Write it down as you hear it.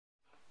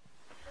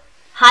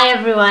Hi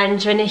everyone,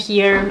 Joana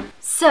here.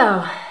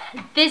 So,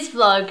 this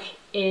vlog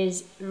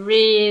is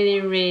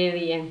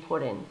really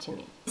important to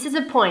me. This is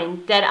a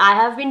point that I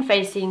have been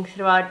facing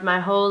throughout my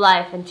whole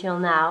life until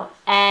now,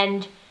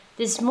 and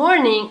this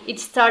morning it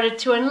started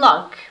to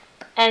unlock.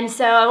 And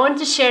so I want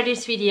to share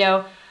this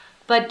video,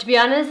 but to be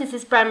honest, this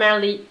is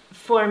primarily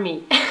for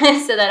me,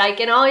 so that I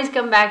can always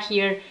come back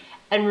here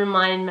and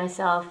remind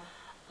myself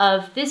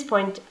of this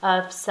point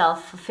of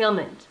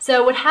self-fulfillment.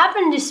 So what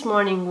happened this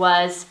morning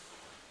was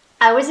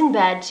I was in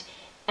bed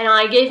and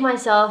I gave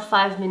myself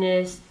 5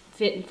 minutes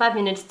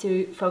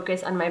to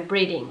focus on my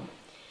breathing.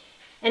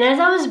 And as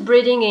I was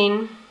breathing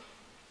in,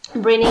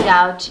 breathing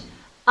out,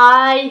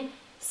 I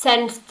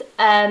sensed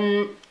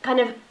kind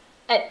of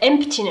an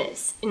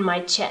emptiness in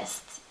my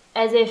chest,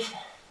 as if,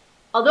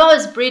 although I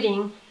was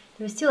breathing,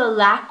 there was still a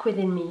lack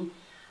within me.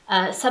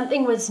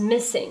 Something was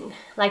missing,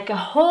 like a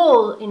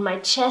hole in my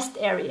chest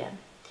area.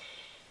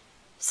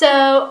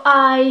 So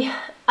I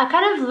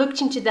kind of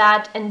looked into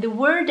that, and the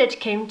word that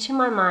came to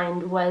my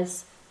mind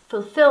was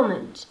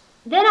fulfillment.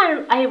 Then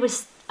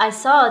I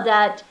saw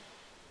that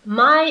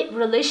my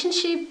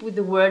relationship with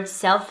the word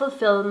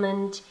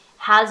self-fulfillment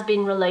has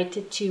been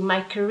related to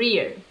my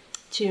career,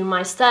 to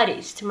my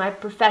studies, to my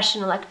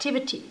professional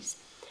activities.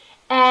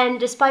 And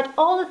despite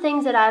all the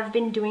things that I've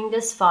been doing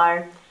thus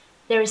far,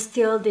 there is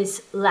still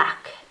this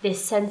lack,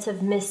 this sense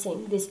of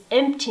missing, this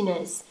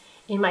emptiness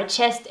in my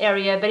chest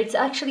area, but it's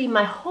actually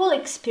my whole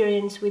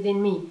experience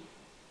within me.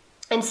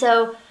 And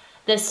so,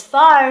 thus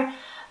far,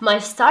 my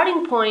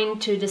starting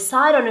point to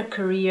decide on a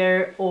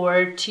career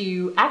or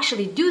to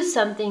actually do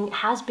something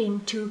has been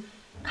to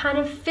kind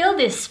of fill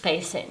this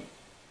space in.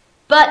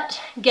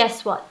 But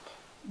guess what?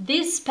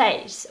 This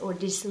space or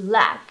this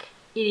lack,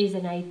 it is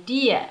an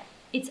idea.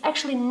 It's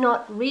actually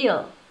not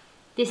real.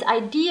 This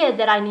idea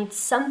that I need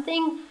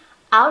something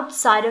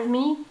outside of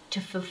me to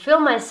fulfill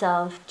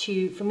myself,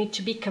 for me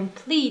to be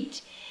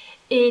complete,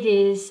 it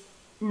is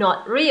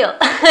not real.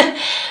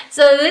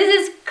 So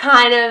this is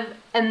kind of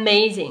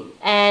amazing,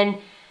 and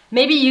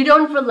maybe you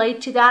don't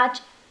relate to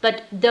that,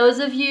 but those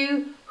of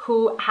you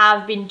who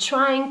have been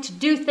trying to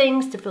do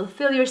things to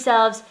fulfill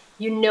yourselves,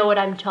 you know what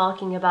I'm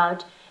talking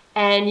about,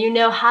 and you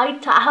know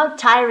how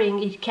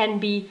tiring it can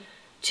be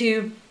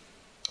to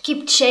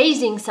keep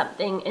chasing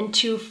something and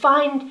to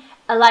find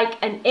like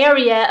an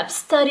area of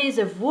studies,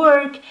 of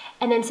work,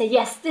 and then say,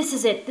 yes, this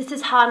is it. This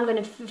is how I'm going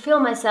to fulfill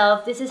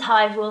myself. This is how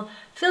I will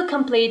feel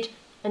complete.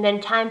 And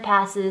then time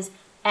passes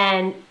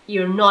and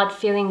you're not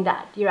feeling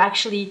that. You're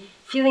actually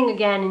feeling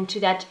again into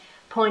that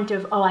point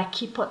of, oh,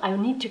 I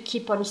need to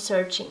keep on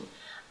searching.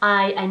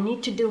 I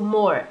need to do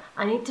more.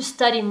 I need to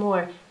study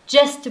more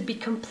just to be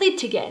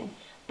complete again.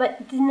 But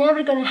it's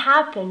never going to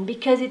happen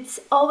because it's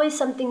always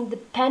something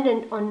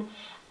dependent on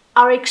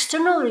our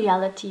external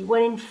reality,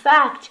 when in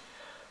fact,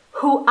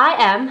 who I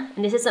am,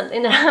 and this is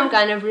something that I'm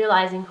kind of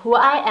realizing, who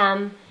I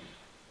am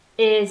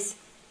is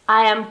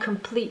I am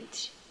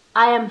complete.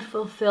 I am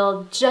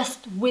fulfilled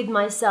just with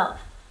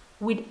myself,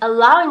 with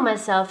allowing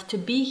myself to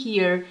be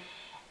here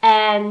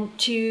and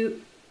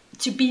to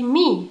be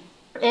me.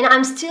 And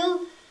I'm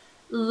still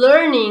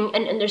learning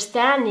and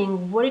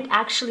understanding what it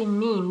actually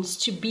means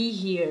to be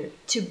here,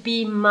 to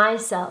be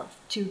myself,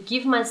 to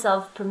give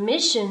myself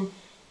permission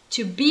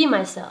to be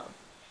myself.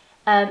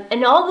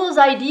 And all those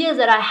ideas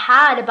that I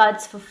had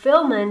about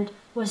fulfillment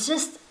was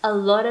just a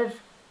lot of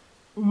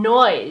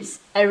noise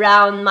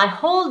around my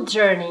whole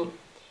journey.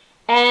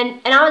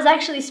 And I was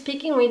actually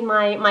speaking with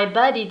my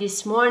buddy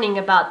this morning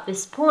about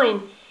this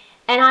point,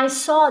 and I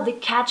saw the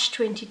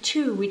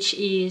catch-22, which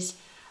is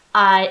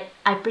I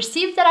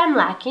perceive that I'm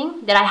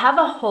lacking, that I have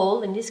a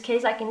hole, in this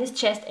case like in this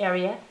chest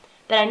area,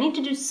 that I need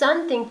to do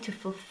something to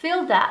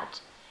fulfill that.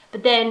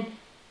 But then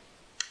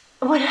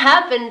what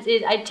happens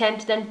is I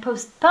tend to then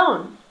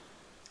postpone.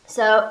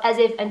 So as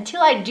if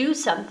until I do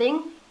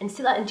something,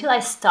 until I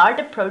start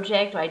a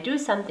project or I do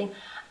something,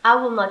 I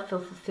will not feel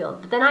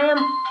fulfilled. But then I am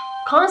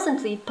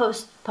constantly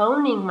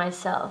postponing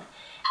myself,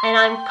 and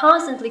I'm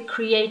constantly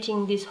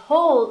creating this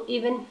hole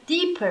even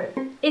deeper.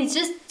 It's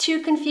just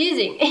too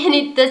confusing, and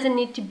it doesn't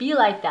need to be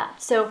like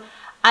that. So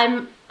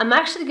I'm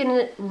actually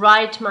gonna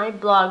write my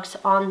blogs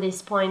on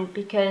this point,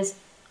 because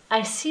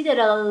I see that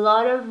a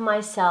lot of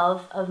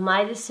myself, of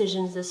my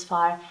decisions thus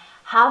far,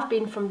 have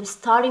been from the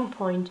starting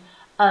point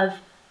of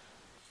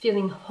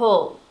feeling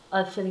whole,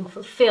 of feeling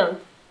fulfilled,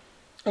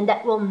 and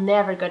that will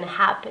never gonna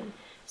happen.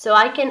 So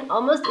I can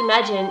almost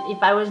imagine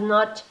if I was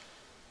not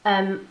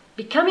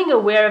becoming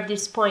aware of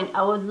this point,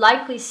 I would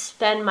likely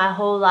spend my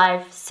whole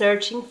life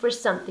searching for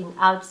something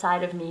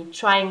outside of me,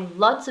 trying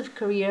lots of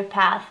career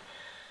paths,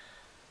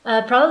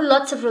 probably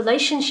lots of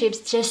relationships,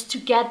 just to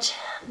get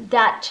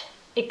that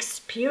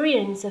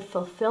experience of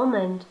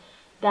fulfillment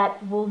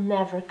that will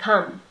never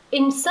come.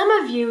 In some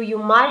of you, you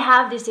might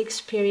have this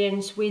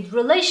experience with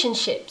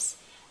relationships.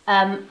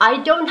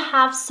 I don't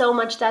have so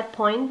much that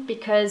point,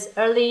 because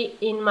early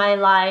in my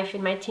life,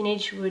 in my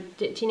teenage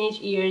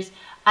years,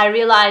 I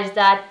realized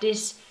that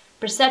this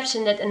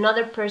perception that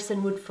another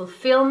person would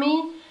fulfill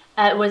me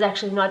was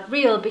actually not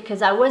real,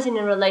 because I was in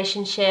a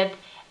relationship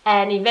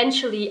and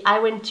eventually I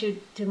went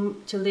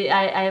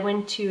I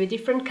went to a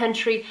different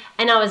country,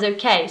 and I was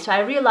okay. So I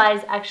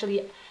realized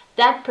actually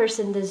that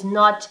person does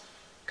not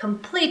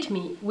complete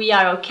me. We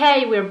are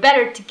okay, we're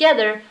better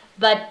together,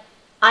 but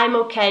I'm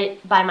okay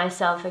by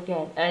myself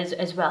again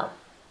as well.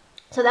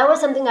 So that was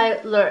something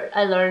I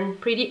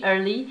learned pretty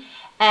early,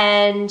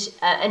 and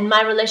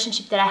my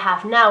relationship that I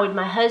have now with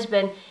my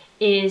husband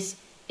is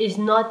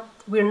not,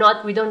 we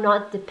do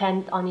not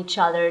depend on each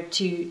other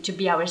to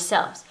be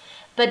ourselves.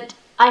 But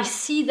I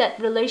see that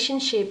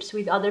relationships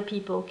with other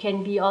people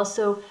can be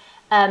also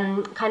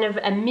kind of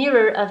a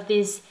mirror of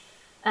this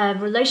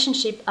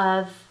relationship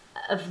of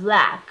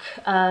lack,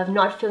 of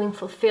not feeling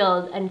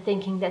fulfilled and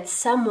thinking that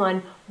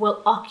someone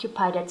will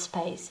occupy that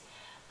space.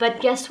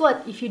 But guess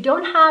what? If you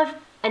don't have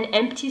an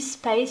empty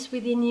space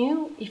within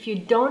you, if you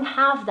don't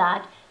have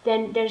that,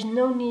 then there's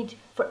no need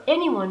for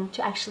anyone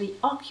to actually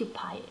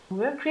occupy it.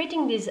 We're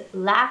creating this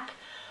lack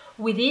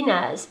within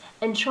us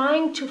and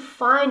trying to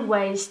find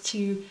ways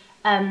to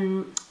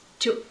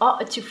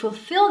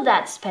fulfill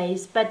that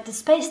space, but the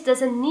space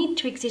doesn't need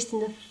to exist in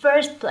the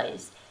first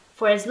place,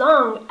 for as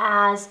long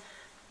as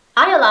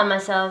I allow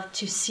myself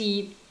to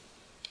see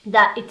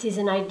that it is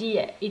an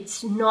idea,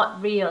 it's not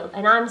real.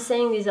 And I'm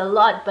saying this a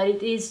lot, but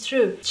it is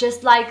true.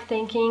 Just like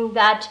thinking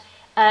that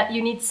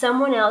you need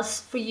someone else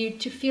for you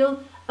to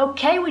feel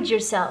okay with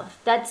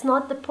yourself. That's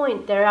not the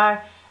point. There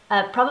are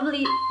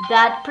probably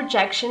that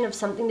projection of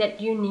something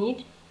that you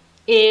need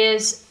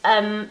is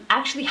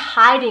actually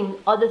hiding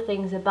other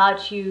things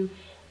about you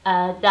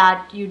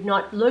that you're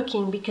not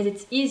looking, because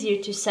it's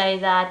easier to say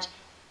that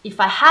if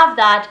I have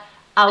that,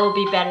 I will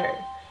be better.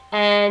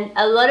 And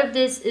a lot of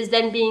this is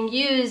then being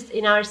used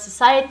in our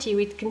society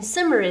with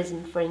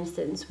consumerism, for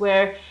instance,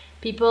 where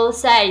people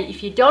say,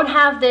 if you don't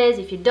have this,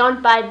 if you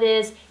don't buy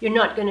this, you're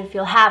not going to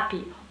feel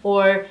happy,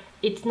 or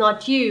it's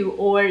not you,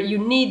 or you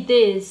need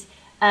this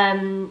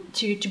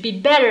to be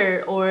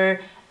better, or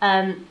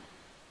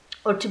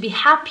to be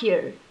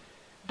happier.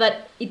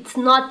 But it's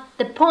not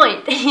the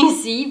point, you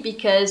see,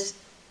 because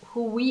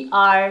who we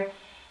are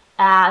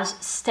as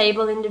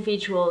stable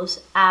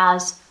individuals,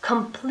 as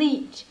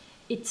complete,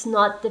 it's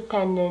not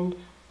dependent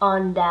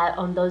on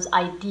those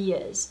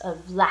ideas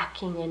of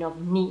lacking and of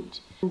need.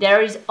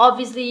 There is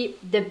obviously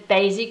the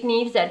basic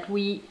needs that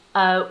we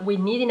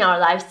need in our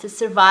lives to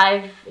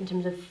survive, in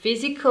terms of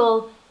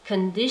physical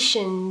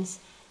conditions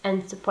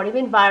and supportive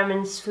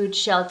environments, food,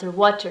 shelter,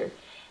 water.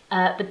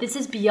 But this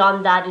is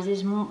beyond that. It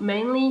is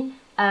mainly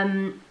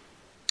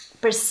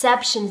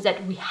perceptions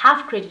that we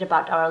have created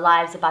about our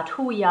lives, about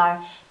who we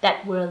are,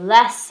 that we're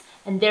less,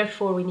 and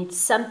therefore we need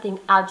something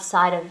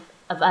outside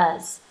of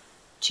us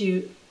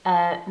to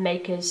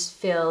make us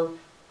feel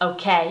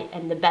okay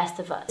and the best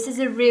of us. This is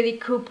a really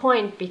cool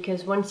point,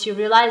 because once you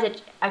realize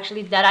that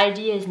actually that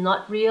idea is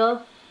not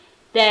real,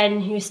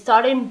 then you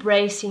start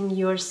embracing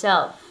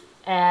yourself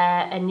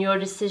and your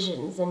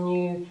decisions, and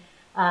you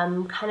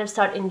kind of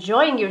start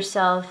enjoying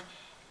yourself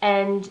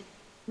and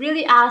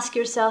really ask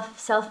yourself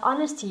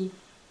self-honesty.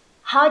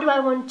 How do I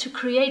want to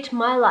create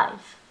my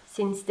life?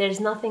 Since there's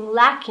nothing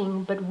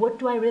lacking, but what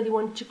do I really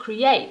want to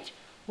create?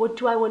 What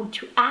do I want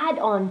to add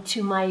on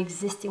to my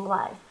existing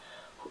life?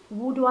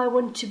 Who do I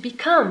want to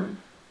become?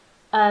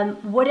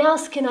 What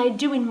else can I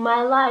do in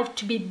my life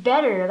to be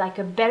better, like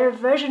a better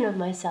version of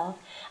myself?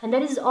 And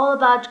that is all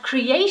about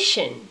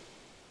creation.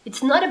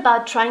 It's not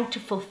about trying to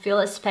fulfill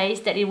a space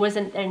that it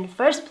wasn't there in the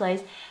first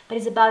place, but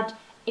it's about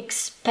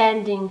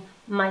expanding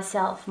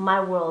myself, my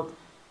world.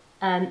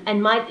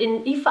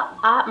 If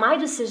my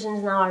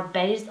decisions now are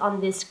based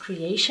on this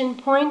creation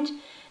point,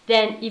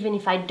 then even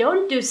if I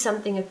don't do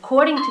something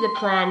according to the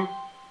plan,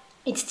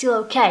 it's still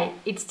okay.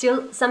 It's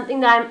still something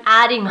that I'm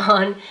adding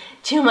on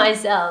to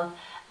myself.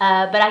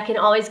 But I can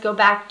always go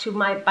back to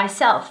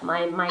myself,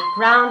 my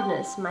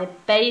groundness, my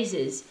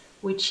basis,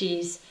 which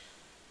is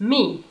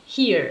me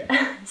here,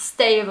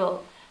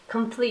 stable,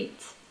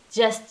 complete,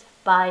 just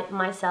by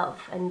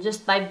myself and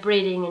just by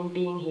breathing and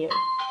being here.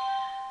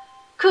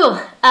 Cool.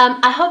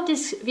 I hope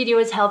this video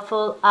is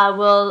helpful. I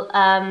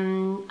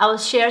will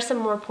share some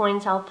more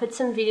points. I'll put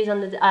some videos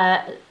on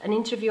an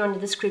interview on the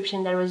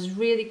description that was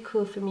really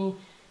cool for me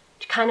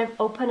to kind of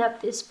open up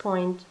this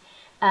point.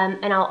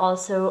 And I'll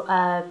also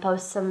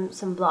post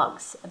some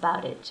blogs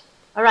about it.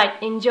 All right,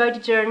 enjoy the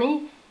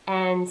journey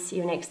and see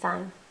you next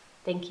time.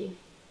 Thank you.